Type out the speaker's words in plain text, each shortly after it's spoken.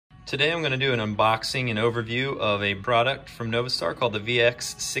Today I'm going to do an unboxing and overview of a product from NovaStar called the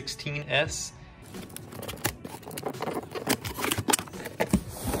VX16s.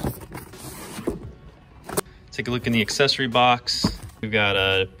 Take a look in the accessory box. We've got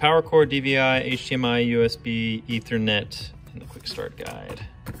a power cord, DVI, HDMI, USB, Ethernet, and the quick start guide.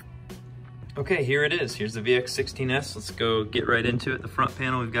 Okay, here it is. Here's the VX16s. Let's go get right into it. The front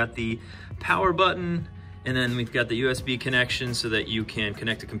panel, we've got the power button, and then we've got the USB connection so that you can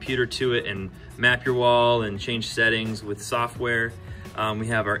connect a computer to it and map your wall and change settings with software. We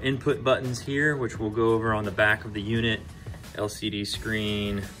have our input buttons here, which we'll go over on the back of the unit, LCD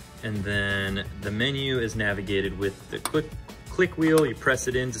screen, and then the menu is navigated with the click wheel. You press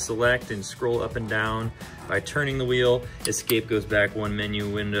it in to select and scroll up and down by turning the wheel. Escape goes back one menu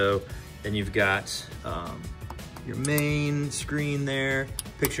window. Then you've got your main screen there,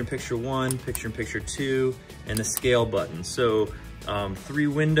 picture-in-picture 1, picture-in-picture 2, and the scale button. So 3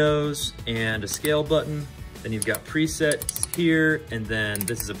 windows and a scale button. Then you've got presets here, and then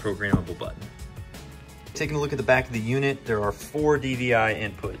this is a programmable button. Taking a look at the back of the unit, there are 4 DVI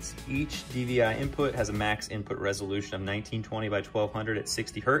inputs. Each DVI input has a max input resolution of 1920 by 1200 at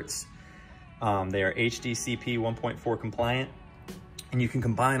 60 Hertz. They are HDCP 1.4 compliant. And you can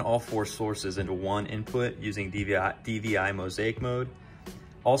combine all 4 sources into one input using DVI mosaic mode.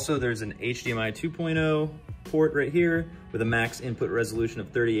 Also, there's an HDMI 2.0 port right here with a max input resolution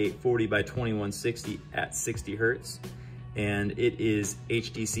of 3840 by 2160 at 60 Hertz. And it is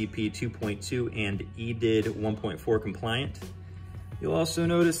HDCP 2.2 and EDID 1.4 compliant. You'll also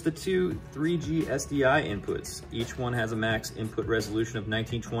notice the 2 3G SDI inputs. Each one has a max input resolution of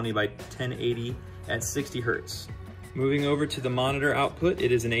 1920 by 1080 at 60 Hertz. Moving over to the monitor output,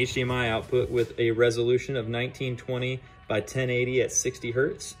 it is an HDMI output with a resolution of 1920 by 1080 at 60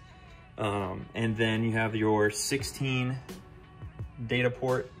 Hertz. And then you have your 16 data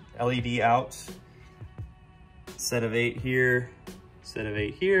port LED outs, set of 8 here, set of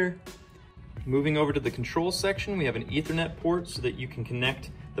 8 here. Moving over to the control section, we have an Ethernet port so that you can connect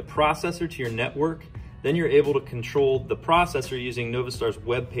the processor to your network. Then you're able to control the processor using NovaStar's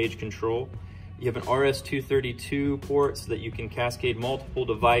web page control. You have an RS-232 port so that you can cascade multiple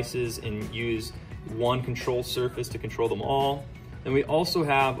devices and use one control surface to control them all. And we also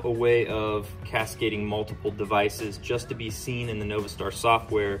have a way of cascading multiple devices just to be seen in the NovaStar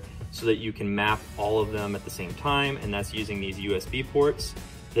software so that you can map all of them at the same time, and that's using these USB ports.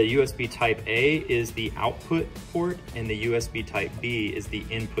 The USB Type A is the output port, and the USB Type B is the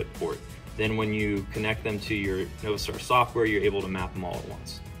input port. Then when you connect them to your NovaStar software, you're able to map them all at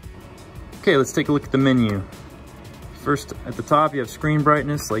once. Okay, let's take a look at the menu. First, at the top, you have screen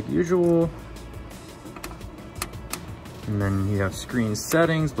brightness like usual. And then you have screen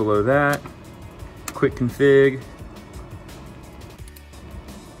settings below that. Quick config.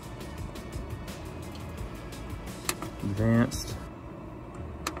 Advanced.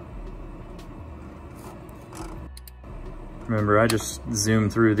 Remember, I just zoom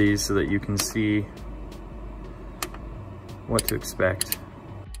through these so that you can see what to expect.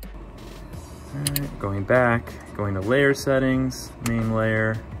 Alright, going back, going to layer settings, main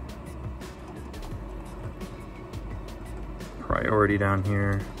layer, priority down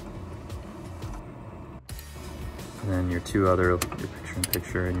here, and then your 2 other, your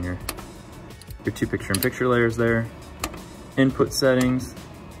picture-in-picture and your 2 picture-in-picture layers there. Input settings.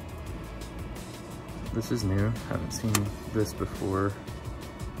 This is new, haven't seen this before.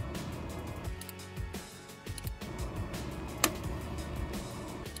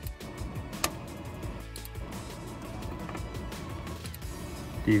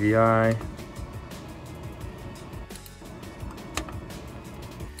 DVI,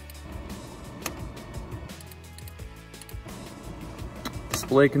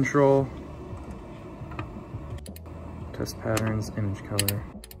 display control, test patterns, image color,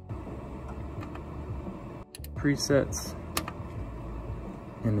 presets,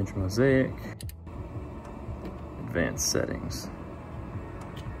 image mosaic, advanced settings,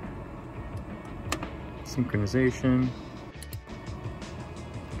 synchronization,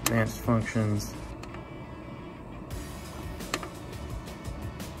 advanced functions.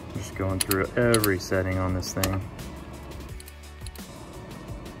 Just going through every setting on this thing.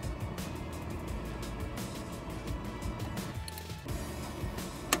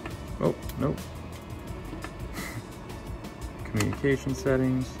 Oh, nope. Communication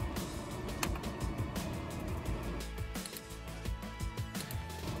settings.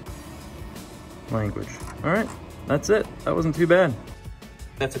 Language. All right, that's it. That wasn't too bad.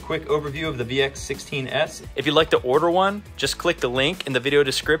 That's a quick overview of the VX16s. If you'd like to order one, just click the link in the video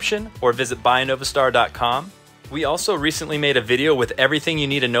description or visit buynovastar.com. We also recently made a video with everything you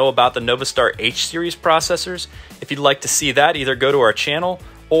need to know about the NovaStar H series processors. If you'd like to see that, either go to our channel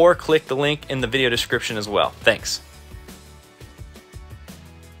or click the link in the video description as well. Thanks.